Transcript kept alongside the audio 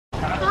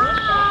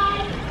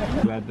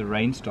Glad the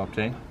rain stopped,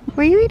 eh?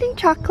 Were you eating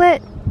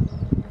chocolate?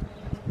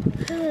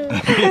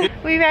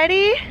 We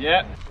ready?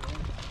 Yeah.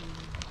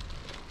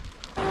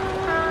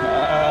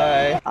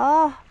 Hi.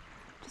 Oh,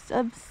 just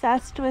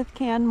obsessed with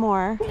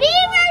Canmore.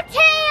 Beaver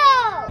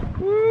Tails!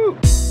 Woo.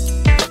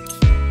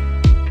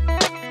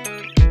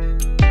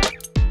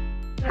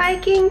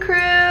 Hiking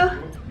crew,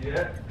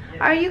 Yeah.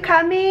 are you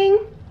coming?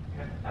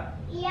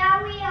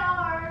 Yeah, we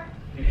are.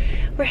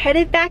 We're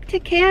headed back to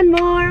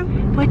Canmore.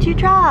 What'd you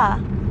draw?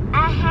 A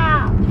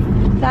house.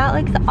 That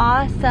looks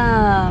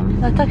awesome.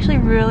 That's actually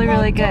really,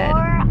 really good. The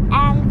door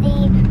and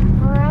the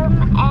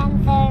room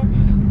and the,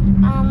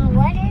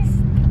 what is?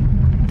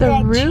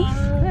 The roof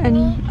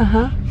chimney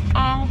and,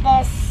 and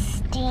the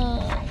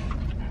steam.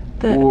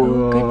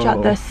 oh, good job,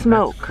 the That's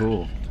smoke.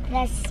 cool.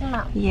 The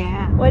smoke.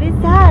 Yeah. What is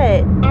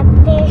that? A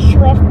fish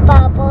with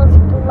bubbles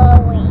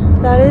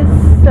blowing. That is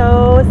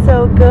so,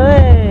 so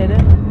good.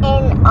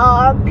 An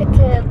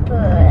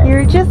octopus.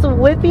 You're just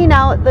whipping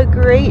out the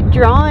great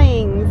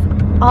drawings.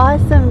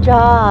 Awesome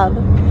job.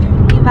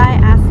 Levi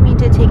asked me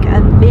to take a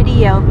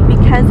video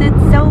because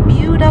it's so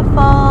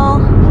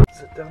beautiful.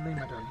 Sit down there,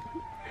 my darling.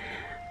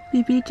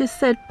 Bibi just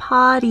said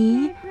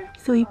potty,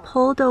 so we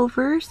pulled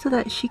over so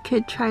that she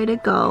could try to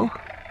go.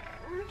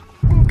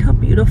 Look how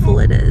beautiful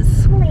it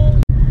is.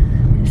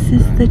 This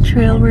is the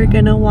trail we're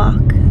gonna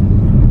walk.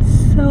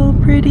 It's so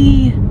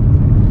pretty.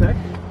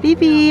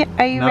 Bibi,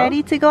 are you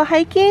ready to go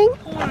hiking?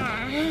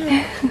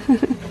 Yeah.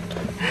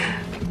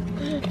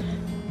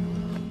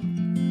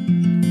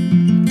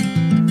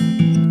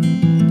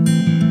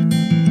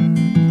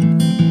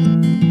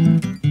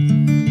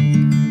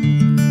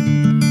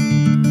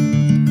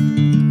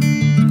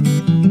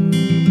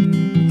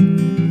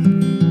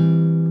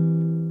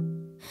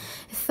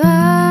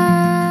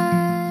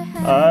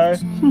 Hi.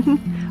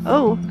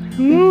 Oh,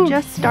 we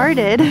just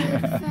started.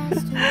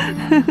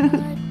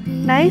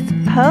 Nice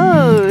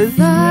pose.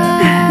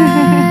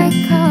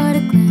 Caught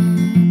a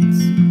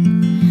glance.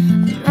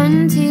 I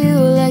run to you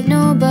like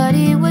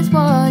nobody was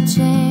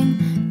watching,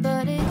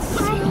 but it's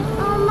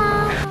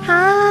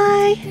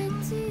Hi.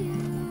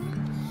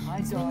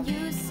 when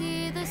you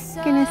see the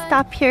sun. Gonna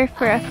stop here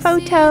for a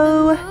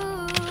photo.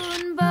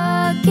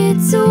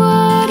 Buckets of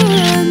water,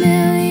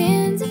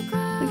 millions of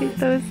clouds. Look at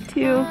those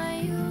two.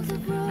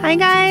 Hi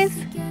guys.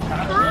 I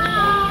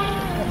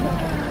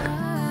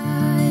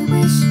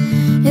wish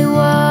it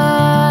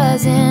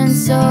wasn't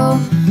so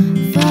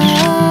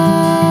far.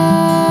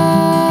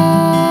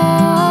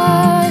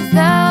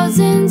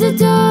 Thousands of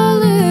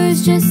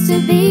dollars just to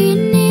be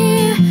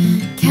near.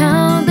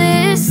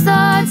 Countless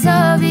thoughts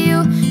of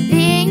you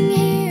being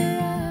here.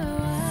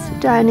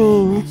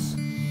 Stunning.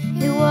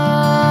 It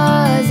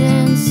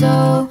wasn't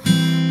so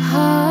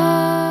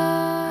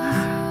hard.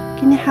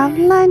 Gonna have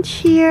lunch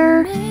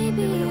here.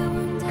 Maybe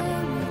one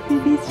day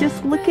Bibi's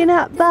just looking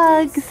at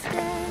bugs.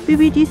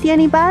 Bibi, do you see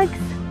any bugs?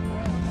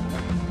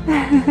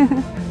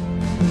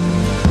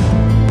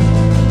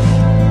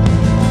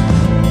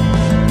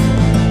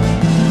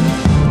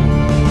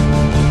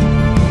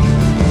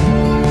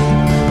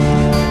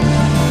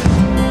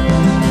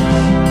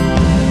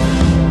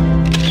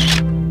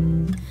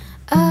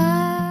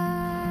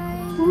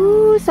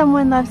 Ooh,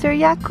 someone loves their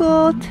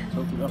Yakult.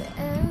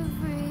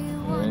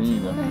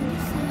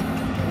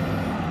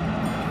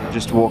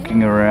 Just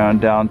walking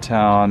around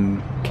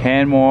downtown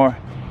Canmore,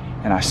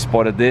 and I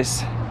spotted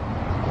this,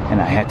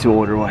 and I had to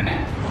order one.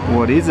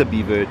 What is a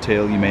beaver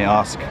tail, you may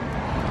ask?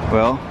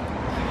 Well,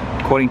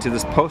 according to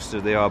this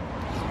poster, they are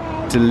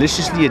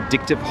deliciously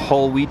addictive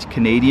whole wheat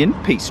Canadian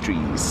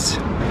pastries.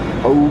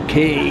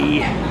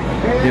 Okay,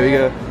 here we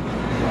go.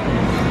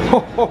 Ho,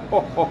 ho, ho,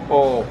 ho,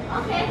 ho.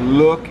 Okay.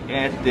 Look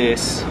at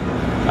this,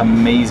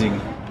 amazing.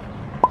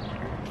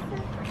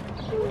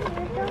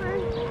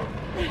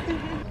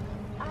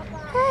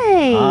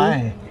 Hey.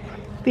 Hi.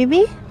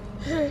 Bibi,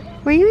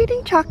 were you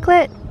eating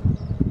chocolate?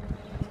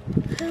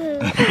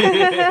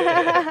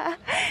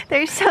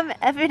 There's some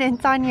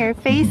evidence on your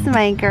face,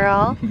 my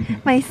girl.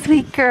 My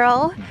sweet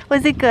girl.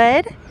 Was it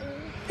good?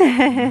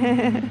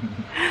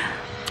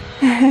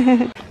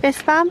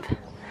 Fist bump?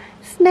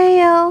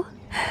 Snail.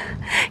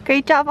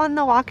 Great job on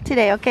the walk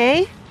today,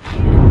 okay?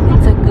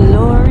 It's a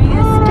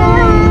glorious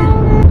day.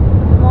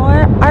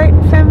 More art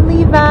from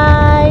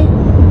Levi.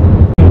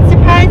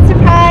 Surprise,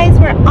 surprise,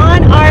 we're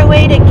on our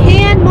way to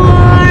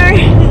Canmore.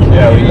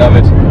 Yeah, we love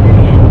it.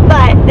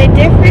 But the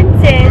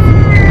difference is,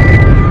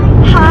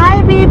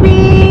 hi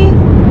baby,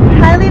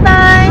 hi Levi.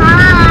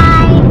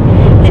 Hi.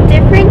 The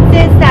difference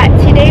is that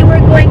today we're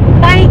going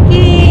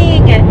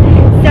biking.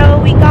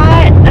 So we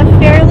got a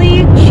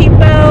fairly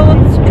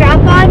cheapo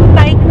strap-on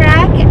bike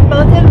rack.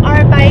 Both of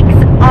our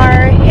bikes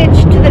are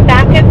hitched to the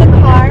back of the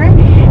car,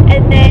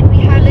 and then we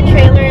have the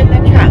trailer in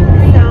the trunk.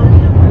 So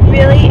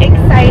really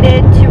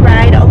excited to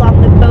ride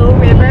along the Bow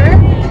River.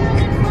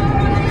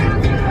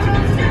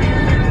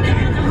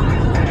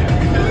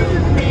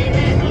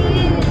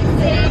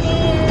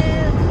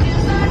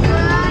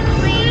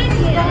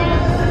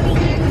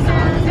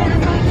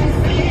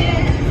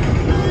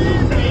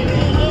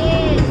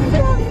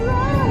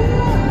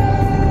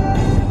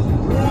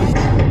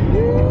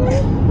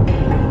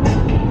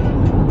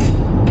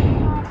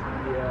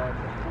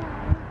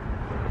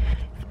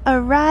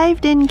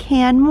 arrived in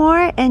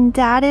Canmore and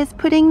Dad is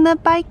putting the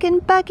bike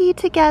and buggy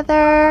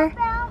together.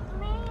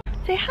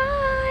 Say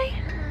hi.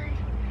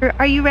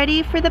 Are you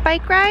ready for the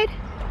bike ride?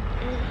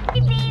 Hey,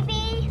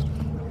 baby.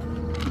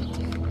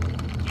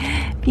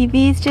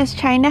 BB's just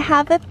trying to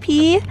have a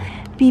pee.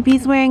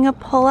 BB's wearing a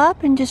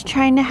pull-up and just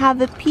trying to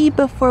have a pee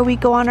before we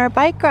go on our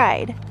bike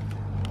ride.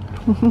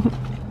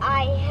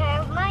 I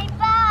have my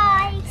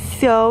bike.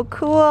 So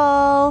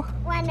cool.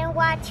 Wanna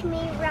watch me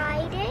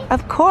ride it?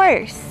 Of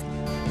course.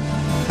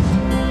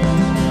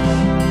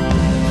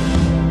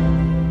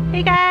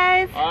 Hey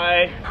guys.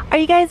 Hi. Are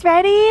you guys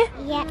ready?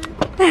 Yeah.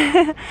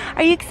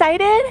 Are you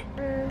excited?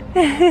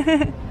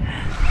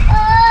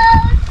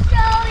 Oh,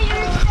 show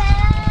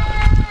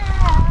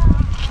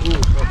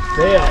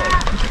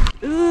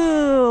yourself.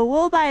 Ooh,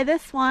 we'll buy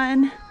this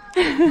one.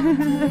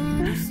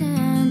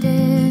 Understand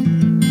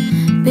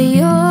it, but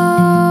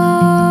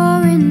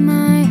you're in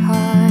my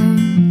heart.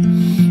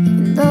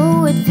 Even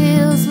though it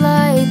feels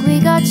like we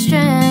got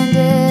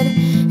stranded,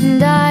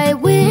 and I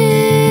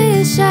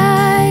wish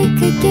I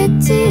could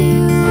get to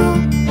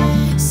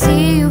you,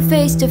 see you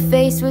face to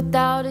face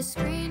without a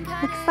screen.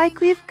 Looks like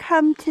we've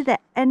come to the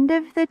end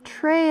of the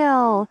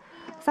trail.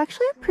 It's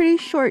actually a pretty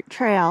short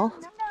trail.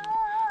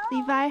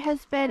 Levi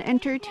has been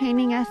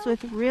entertaining us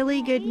with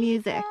really good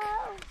music.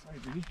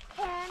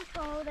 Can't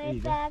hold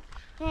it back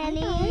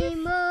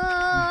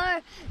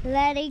anymore.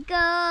 Let it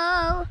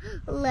go.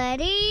 Let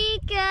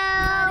it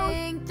go.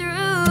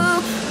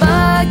 Through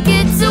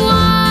buckets of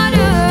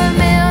water,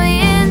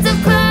 millions of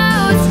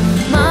clouds,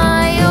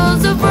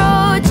 miles of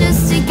road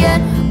just to get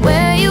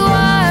where you are.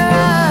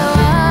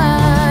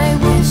 I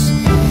wish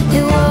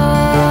it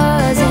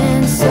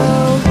wasn't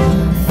so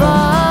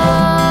far.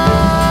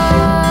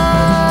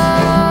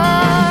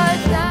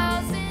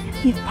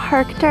 We've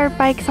parked our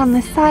bikes on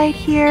the side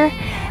here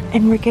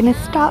and we're gonna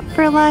stop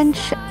for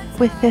lunch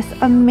with this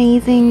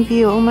amazing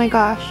view. Oh my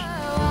gosh.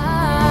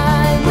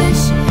 I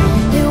wish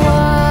it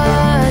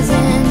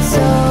wasn't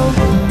so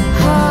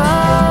hard,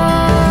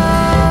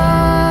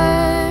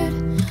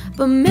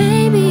 but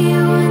maybe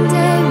one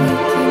day we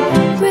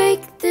can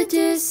break the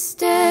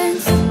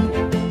distance.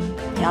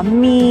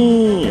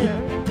 Yummy.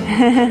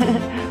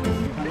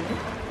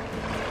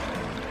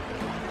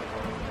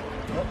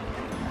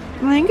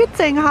 I think it's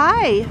saying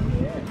hi.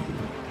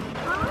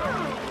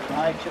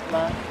 Hi,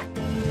 chipmunk.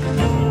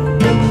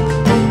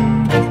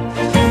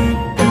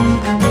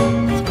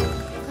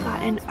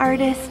 Got an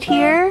artist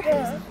here.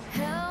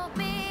 Help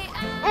me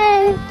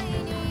And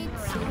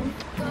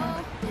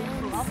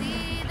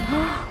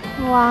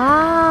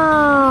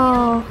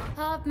Wow.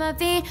 off my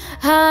feet.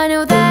 I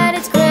know that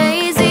it's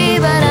crazy,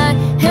 but I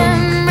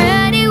am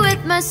ready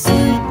with my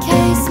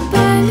suitcase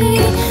by me.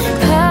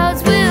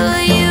 Clouds, will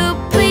you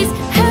please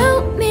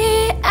help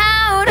me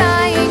out?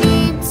 I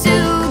need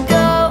to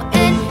go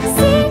and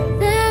see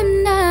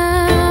them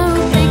now.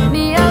 Pick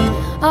me up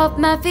off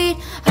my feet.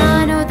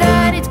 I know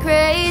that it's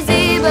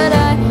crazy, but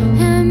I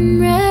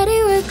am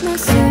ready with my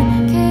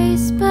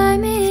suitcase by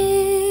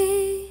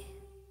me.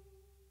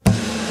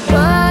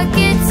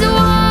 Buckets of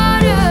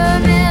water,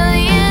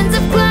 millions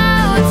of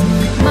clouds,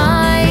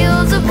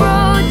 miles of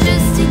road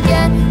just to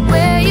get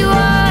where you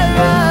are.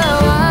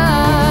 Oh,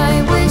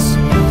 I wish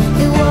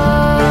it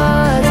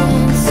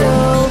wasn't so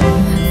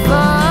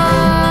far.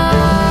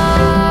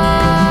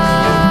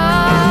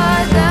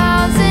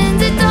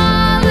 Thousands of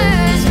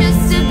dollars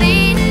just to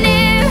be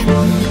near,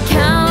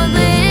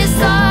 countless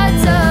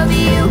thoughts of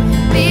you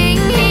being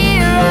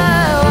here.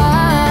 Oh, I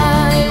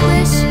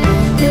wish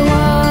it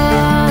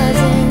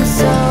wasn't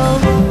so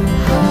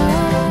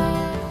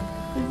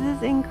hard. This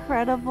is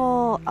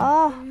incredible.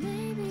 Oh,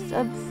 just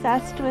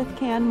obsessed with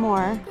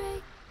Canmore.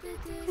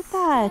 Look at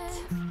that.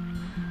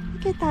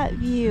 Look at that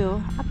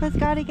view. Appa's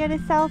gotta get a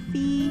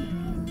selfie.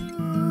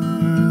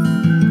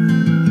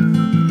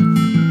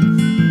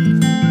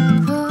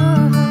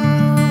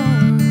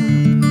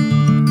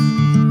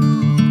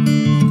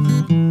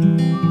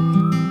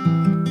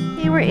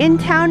 Okay, we're in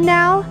town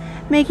now,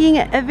 making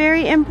a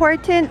very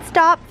important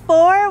stop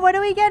for, what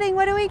are we getting?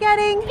 What are we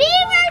getting?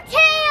 Beaver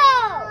Tails.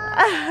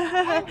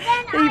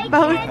 They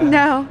both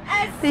know.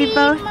 They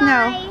both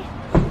know.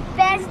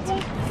 Best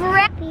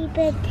friend.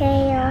 Beaver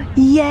Tail.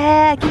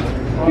 Yeah.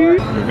 We're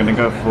gonna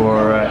go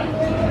for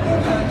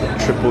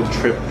triple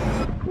trip.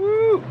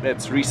 Woo!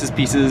 That's Reese's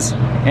Pieces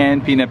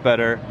and peanut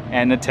butter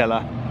and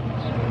Nutella.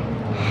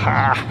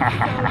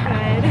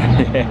 Good.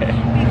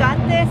 We got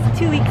this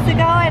 2 weeks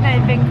ago and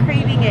I've been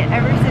craving it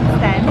ever since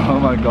then. Oh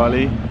my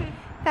golly.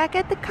 Back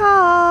at the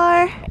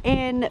car.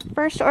 And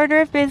first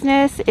order of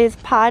business is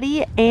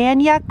potty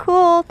and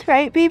Yakult,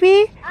 right,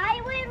 baby?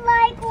 I would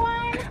like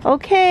one.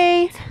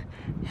 Okay.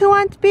 Who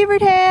wants Beaver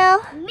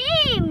Tail?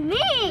 Me.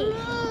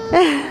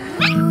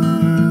 Ooh.